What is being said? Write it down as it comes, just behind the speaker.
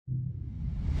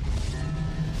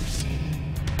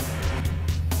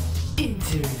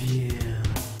Interview.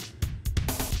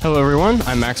 Hello everyone,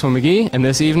 I'm Maxwell McGee, and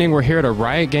this evening we're here at a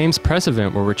Riot Games press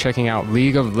event where we're checking out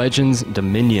League of Legends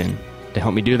Dominion. To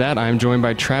help me do that, I am joined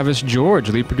by Travis George,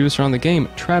 lead producer on the game.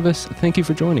 Travis, thank you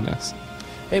for joining us.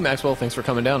 Hey Maxwell, thanks for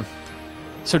coming down.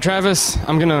 So Travis,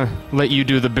 I'm gonna let you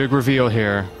do the big reveal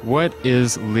here. What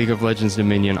is League of Legends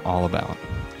Dominion all about?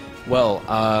 Well,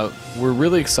 we're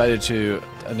really excited to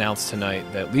announce tonight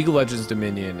that League of Legends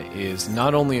Dominion is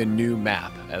not only a new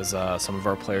map, as some of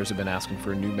our players have been asking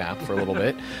for a new map for a little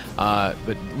bit, but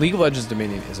League of Legends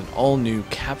Dominion is an all-new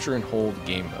capture and hold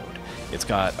game mode. It's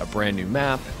got a brand new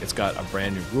map, it's got a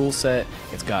brand new rule set,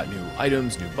 it's got new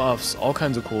items, new buffs, all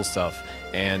kinds of cool stuff,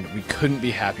 and we couldn't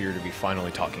be happier to be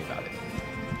finally talking about it.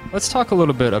 Let's talk a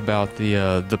little bit about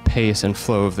the pace and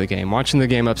flow of the game. Watching the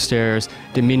game upstairs,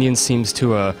 Dominion seems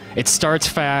to it starts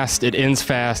fast, it ends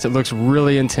fast, it looks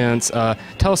really intense.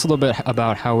 Tell us a little bit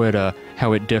about how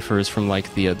it differs from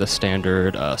like the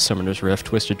standard Summoner's Rift,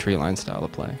 Twisted Tree Line style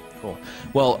of play. Cool.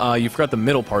 Well, you forgot the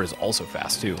middle part is also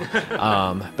fast too.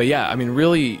 But yeah, I mean,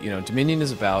 really, Dominion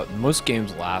is most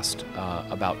games last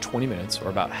about 20 minutes, or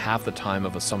about half the time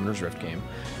of a Summoner's Rift game.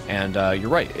 And you're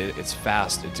right, it's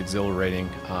fast, it's exhilarating,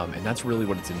 and that's really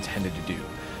what it's intended to do.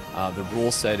 The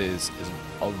rule set is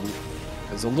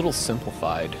a little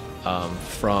simplified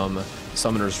from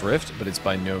Summoner's Rift, but it's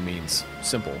by no means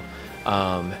simple.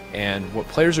 And what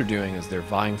players are doing is they're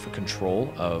vying for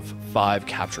control of 5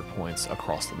 capture points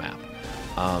across the map.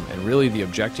 And really the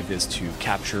objective is to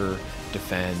capture,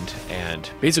 defend, and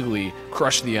basically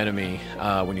crush the enemy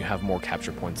when you have more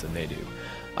capture points than they do.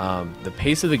 The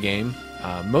pace of the game,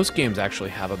 most games actually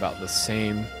have about the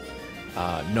same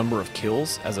number of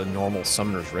kills as a normal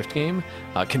Summoner's Rift game,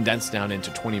 condensed down into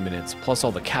 20 minutes, plus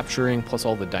all the capturing, plus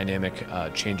all the dynamic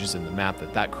changes in the map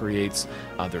that creates.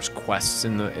 There's quests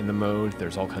in the mode,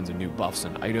 there's all kinds of new buffs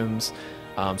and items.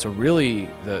 So really,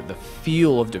 the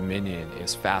feel of Dominion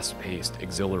is fast-paced,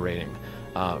 exhilarating.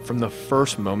 From the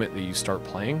first moment that you start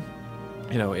playing,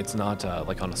 it's not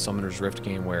like on a Summoner's Rift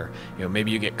game where,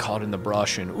 maybe you get caught in the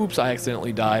brush and, oops, I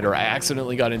accidentally died, or I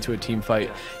accidentally got into a team fight.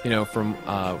 From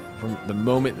the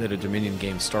moment that a Dominion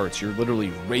game starts, you're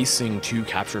literally racing to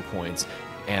capture points,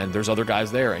 and there's other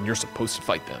guys there, and you're supposed to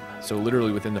fight them. So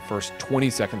literally within the first 20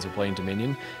 seconds of playing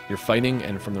Dominion, you're fighting,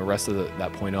 and from the rest of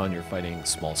that point on, you're fighting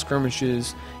small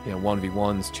skirmishes,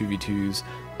 1v1s, 2v2s.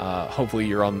 Hopefully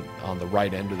you're on the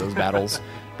right end of those battles.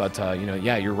 But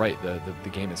yeah, you're right. The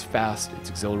game is fast, it's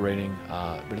exhilarating,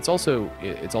 but it's also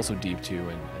deep too,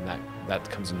 and that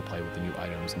comes into play with the new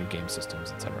items, new game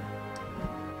systems, etc.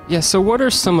 Yeah. So what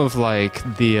are some of like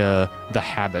the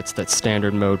habits that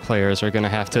standard mode players are going to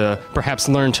have to perhaps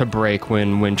learn to break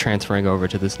when transferring over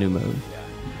to this new mode?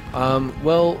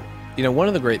 Well, one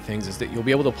of the great things is that you'll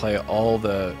be able to play all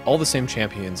the same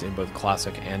champions in both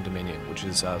Classic and Dominion, which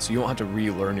is so you don't have to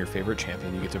relearn your favorite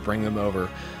champion. You get to bring them over.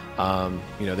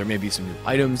 There may be some new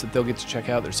items that they'll get to check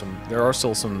out. There are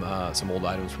still some old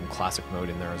items from Classic mode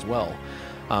in there as well.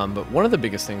 But one of the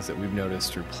biggest things that we've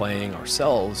noticed through playing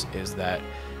ourselves is that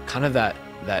kind of that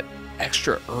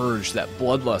extra urge, that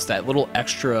bloodlust, that little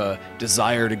extra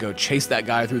desire to go chase that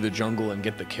guy through the jungle and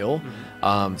get the kill.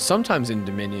 Mm-hmm. Sometimes in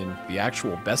Dominion, the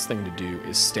actual best thing to do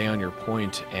is stay on your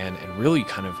point and really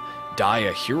kind of die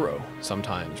a hero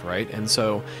sometimes, right? And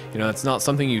so, it's not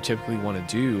something you typically want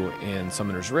to do in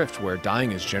Summoner's Rift, where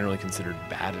dying is generally considered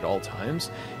bad at all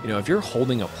times. If you're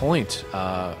holding a point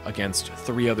against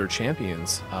 3 other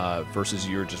champions versus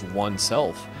your just one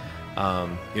self,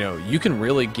 you can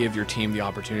really give your team the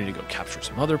opportunity to go capture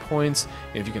some other points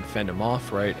if you can fend them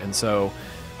off, right? And so,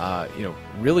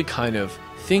 really kind of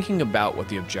thinking about what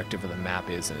the objective of the map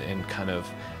is, and kind of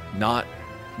not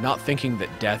thinking that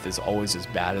death is always as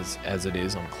bad as it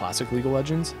is on Classic League of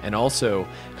Legends, and also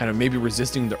kind of maybe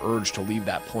resisting the urge to leave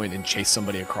that point and chase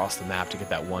somebody across the map to get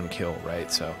that one kill,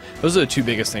 right? So those are the 2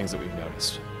 biggest things that we've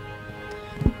noticed.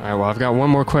 All right, well, I've got one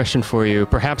more question for you,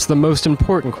 perhaps the most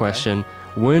important question.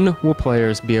 When will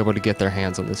players be able to get their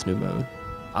hands on this new mode?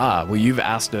 Well, you've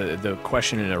asked the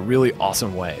question in a really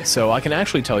awesome way. So I can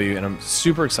actually tell you, and I'm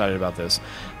super excited about this,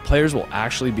 players will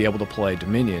actually be able to play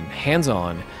Dominion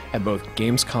hands-on at both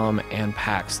Gamescom and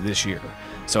PAX this year.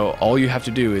 So all you have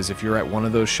to do is, if you're at one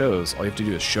of those shows, all you have to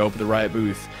do is show up at the Riot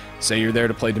booth, say you're there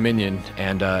to play Dominion,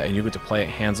 and you get to play it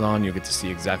hands-on, you get to see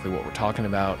exactly what we're talking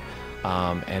about,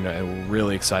 and we're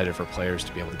really excited for players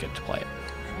to be able to get to play it.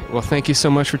 Well, thank you so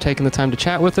much for taking the time to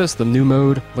chat with us. The new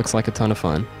mode looks like a ton of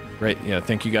fun. Great.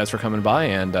 Thank you guys for coming by,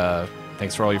 and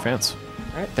thanks for all your fans.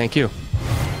 All right, thank you.